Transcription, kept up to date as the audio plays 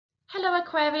Hello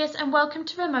Aquarius and welcome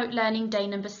to Remote Learning Day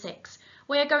number 6.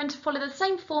 We are going to follow the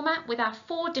same format with our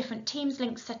 4 different Teams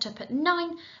links set up at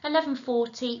 9,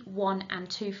 11:40, 1 and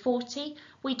 2:40.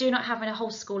 We do not have a whole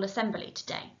school assembly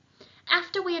today.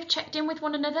 After we have checked in with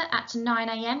one another at 9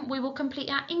 AM, we will complete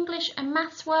our English and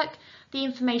Maths work. The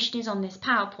information is on this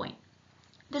PowerPoint.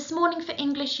 This morning for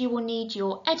English you will need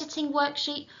your editing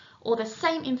worksheet or the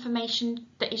same information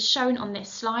that is shown on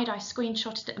this slide. I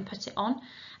screenshotted it and put it on.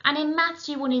 And in Maths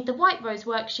you will need the White Rose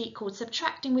worksheet called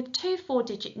Subtracting with 2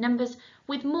 4-digit numbers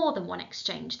with more than one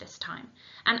exchange this time,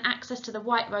 and access to the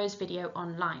White Rose video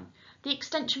online. The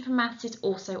extension for Maths is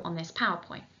also on this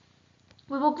PowerPoint.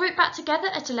 We will group back together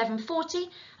at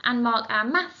 11:40 and mark our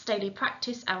Maths daily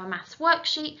practice, our Maths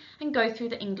worksheet, and go through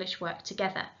the English work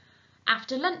together.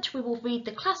 After lunch we will read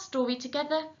the class story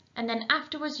together, and then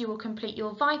afterwards you will complete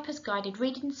your Vipers guided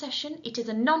reading session. It is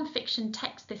a non-fiction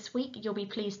text this week, you'll be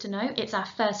pleased to know. It's our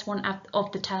first one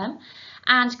of the term,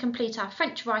 and complete our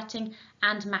French writing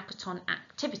and Makaton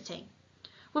activity.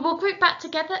 We will group back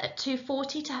together at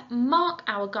 2:40 to mark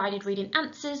our guided reading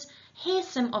answers, hear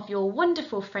some of your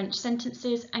wonderful French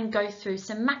sentences and go through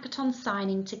some Makaton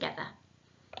signing together.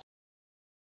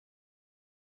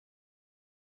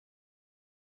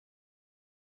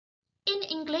 In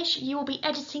English, you will be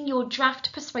editing your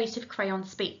draft persuasive crayon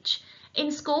speech.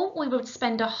 In school, we will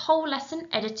spend a whole lesson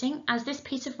editing, as this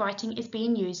piece of writing is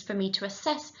being used for me to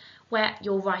assess where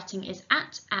your writing is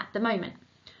at the moment.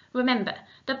 Remember,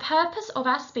 the purpose of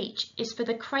our speech is for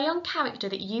the crayon character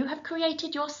that you have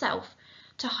created yourself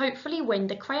to hopefully win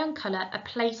the crayon colour a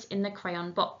place in the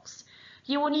crayon box.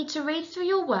 You will need to read through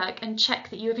your work and check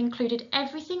that you have included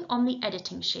everything on the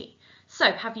editing sheet.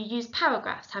 So, have you used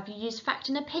paragraphs? Have you used fact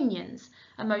and opinions,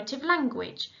 emotive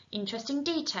language, interesting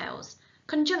details,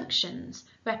 conjunctions,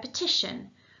 repetition,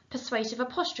 persuasive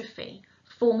apostrophe,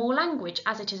 formal language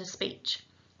as it is a speech,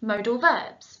 modal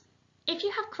verbs? If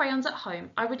you have crayons at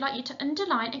home, I would like you to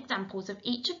underline examples of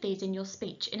each of these in your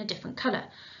speech in a different colour.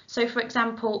 So, for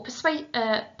example,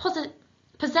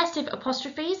 possessive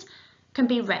apostrophes can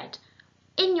be red.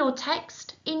 In your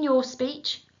text, in your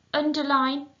speech,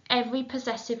 underline every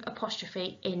possessive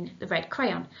apostrophe in the red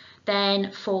crayon.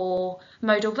 Then for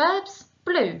modal verbs,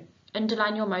 blue.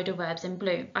 Underline your modal verbs in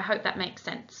blue. I hope that makes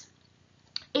sense.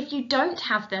 If you don't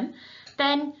have them,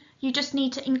 then you just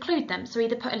need to include them. So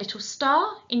either put a little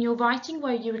star in your writing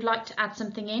where you would like to add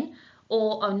something in,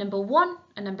 or a number 1,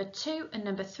 a number 2, a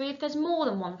number 3 if there's more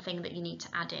than one thing that you need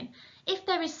to add in. If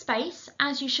there is space,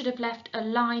 as you should have left a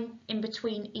line in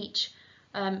between each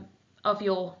of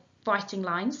your writing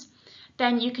lines,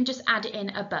 then you can just add it in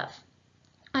above.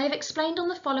 I have explained on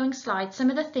the following slide some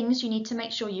of the things you need to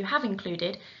make sure you have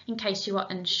included in case you are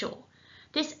unsure.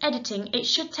 This editing, it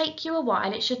should take you a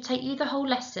while, it should take you the whole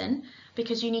lesson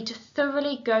because you need to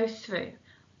thoroughly go through.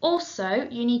 Also,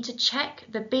 you need to check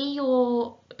the Be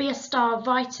a Star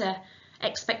Writer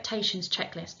expectations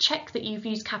checklist. Check that you've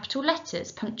used capital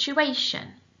letters,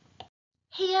 punctuation.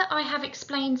 Here I have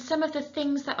explained some of the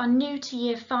things that are new to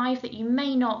Year 5 that you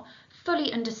may not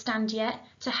fully understand yet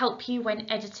to help you when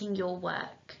editing your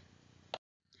work.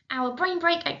 Our brain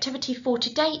break activity for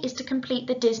today is to complete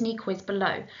the Disney quiz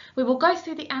below. We will go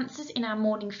through the answers in our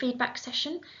morning feedback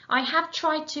session. I have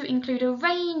tried to include a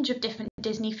range of different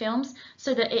Disney films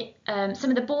so that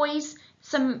some of the boys,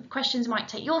 some questions might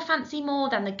take your fancy more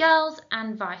than the girls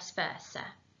and vice versa.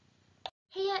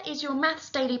 Here is your Maths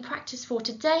daily practice for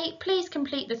today. Please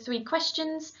complete the 3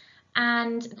 questions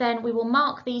and then we will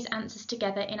mark these answers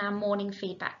together in our morning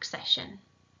feedback session.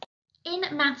 In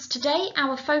Maths today,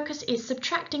 our focus is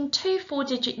subtracting 2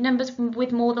 4-digit numbers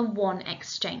with more than one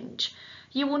exchange.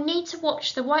 You will need to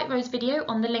watch the White Rose video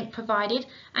on the link provided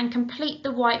and complete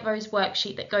the White Rose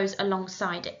worksheet that goes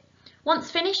alongside it.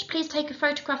 Once finished, please take a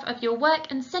photograph of your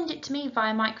work and send it to me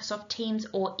via Microsoft Teams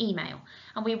or email.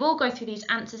 And we will go through these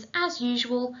answers as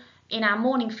usual in our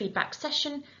morning feedback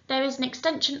session. There is an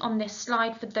extension on this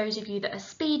slide for those of you that are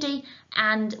speedy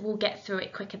and will get through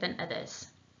it quicker than others.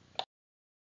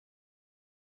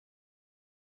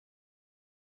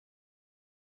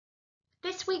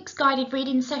 This week's guided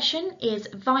reading session is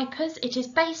Vipers. It is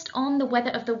based on the Weather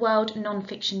of the World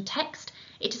non-fiction text.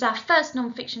 It is our first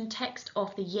non-fiction text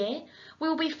of the year. We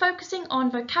will be focusing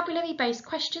on vocabulary-based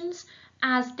questions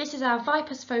as this is our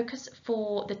Vipers focus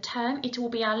for the term. It will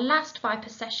be our last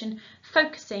Vipers session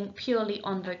focusing purely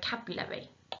on vocabulary.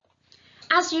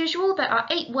 As usual, there are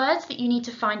 8 words that you need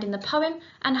to find in the poem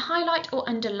and highlight or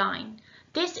underline.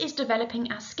 This is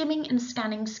developing our skimming and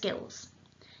scanning skills.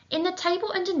 In the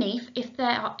table underneath, if there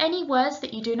are any words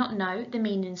that you do not know the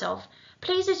meanings of,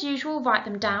 please as usual write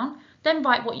them down. Then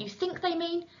write what you think they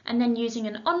mean, and then using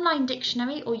an online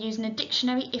dictionary or using a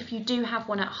dictionary if you do have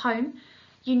one at home,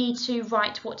 you need to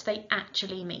write what they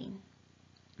actually mean,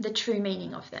 the true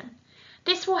meaning of them.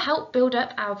 This will help build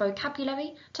up our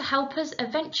vocabulary to help us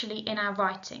eventually in our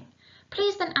writing.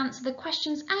 Please then answer the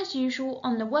questions as usual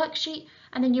on the worksheet,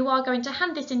 and then you are going to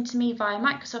hand this in to me via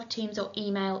Microsoft Teams or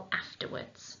email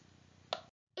afterwards.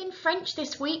 In French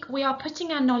this week, we are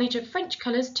putting our knowledge of French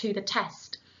colours to the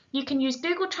test. You can use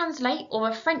Google Translate or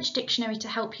a French dictionary to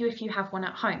help you if you have one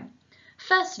at home.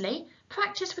 Firstly,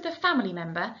 practice with a family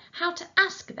member how to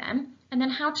ask them and then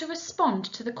how to respond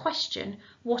to the question,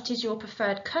 what is your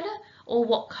preferred colour, or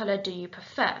what colour do you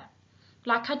prefer?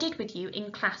 Like I did with you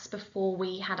in class before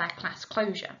we had our class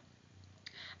closure.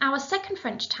 Our second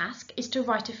French task is to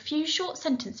write a few short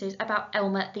sentences about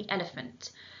Elmer the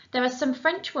elephant. There are some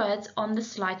French words on the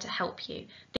slide to help you.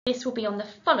 This will be on the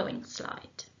following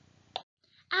slide.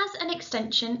 As an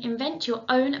extension, invent your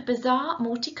own bizarre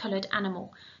multicoloured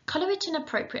animal. Colour it in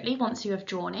appropriately once you have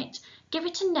drawn it, give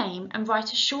it a name and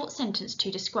write a short sentence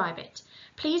to describe it.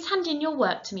 Please hand in your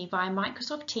work to me via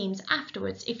Microsoft Teams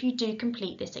afterwards if you do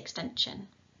complete this extension.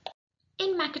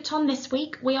 In Makaton this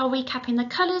week, we are recapping the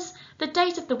colours, the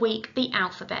days of the week, the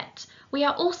alphabet. We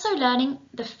are also learning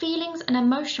the feelings and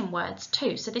emotion words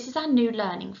too, so this is our new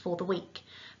learning for the week.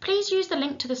 Please use the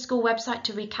link to the school website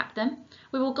to recap them.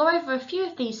 We will go over a few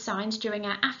of these signs during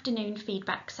our afternoon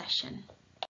feedback session.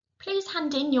 Please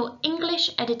hand in your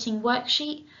English editing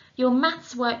worksheet, your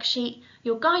maths worksheet,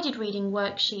 your guided reading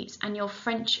worksheets and your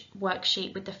French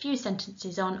worksheet with the few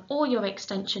sentences on, or your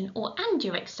extension and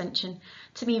your extension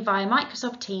to me via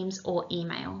Microsoft Teams or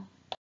email.